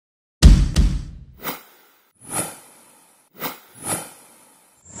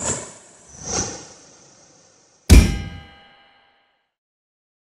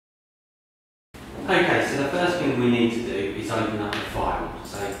Okay, so the first thing we need to do is open up the file.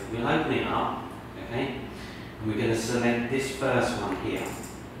 So we'll open it up, okay, and we're going to select this first one here.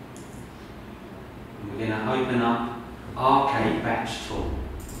 And we're going to open up Arcade Batch Tool.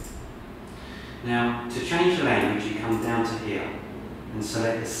 Now, to change the language, you come down to here and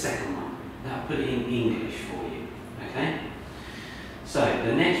select the second one. That'll put it in English for you, okay? So,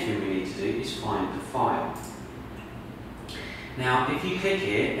 the next thing we need to do is find the file. Now, if you click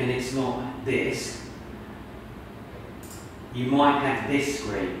here and it's not this, you might have this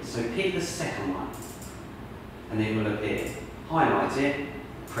screen. So pick the second one and it will appear. Highlight it,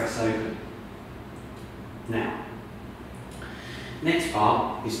 press open. Now, next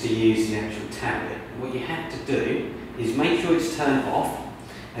part is to use the actual tablet. What you have to do is make sure it's turned off,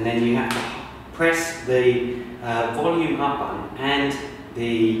 and then you have to press the volume up button and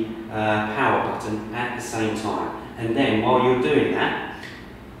the power button at the same time. And then while you're doing that,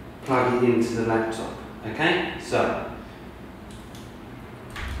 plug it into the laptop. Okay? So,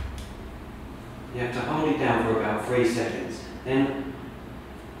 you have to hold it down for about 3 seconds. Then,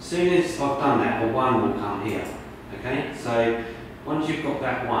 as soon as I've done that, a 1 will come here. Okay? So, once you've got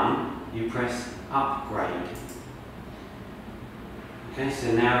that 1, you press upgrade. Okay,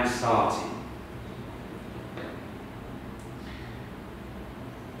 so now it's starting.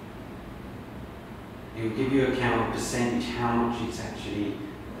 It will give you a count of percentage how much it's actually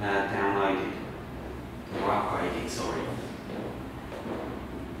downloaded, or upgraded, sorry.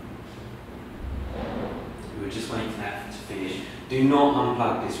 We'll just wait for that to finish. Do not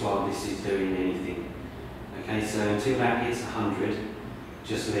unplug this while this is doing anything. Okay, so until that hits 100,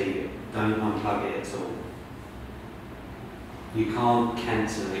 just leave it. Don't unplug it at all. You can't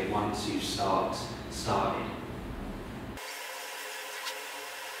cancel it once you've started.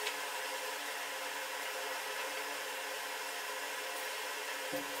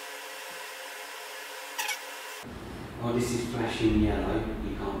 Oh, this is flashing yellow,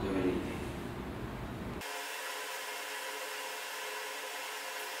 you can't do anything.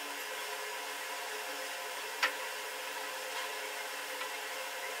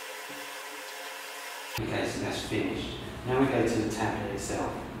 Okay, so that's finished. Now we go to the tablet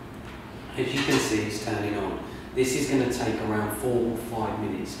itself. As you can see, it's turning on. This is going to take around 4 or 5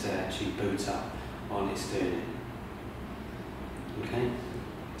 minutes to actually boot up while it's doing it. Okay,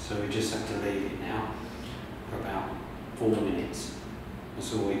 so we just have to leave it now for about 4 minutes.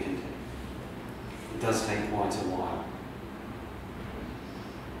 That's all we can do. It does take quite a while.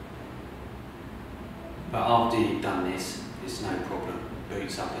 But after you've done this, it's no problem.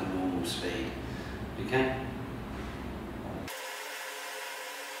 Boots up at normal speed. Okay?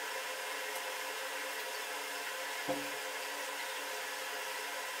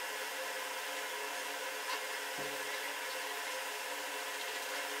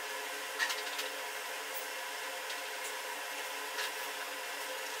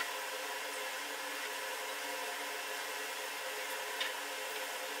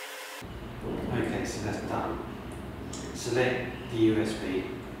 Okay, so that's done. Select the USB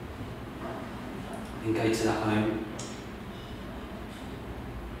and go to the home.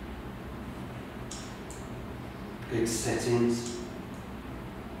 Go to settings.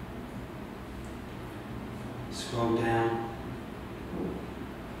 Scroll down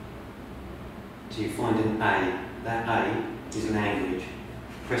till you find an A. That A is language.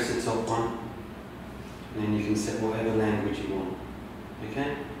 Press the top one and then you can set whatever language you want.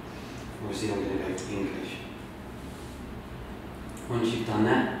 Okay? Obviously I'm going to go for English. Once you've done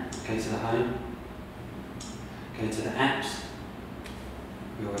that, go to the home, go to the apps,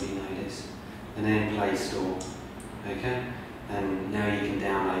 we already know this, and then Play Store, okay? And now you can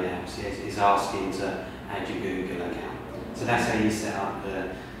download apps. It's asking to add your Google account. So that's how you set up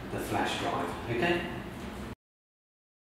the flash drive, okay?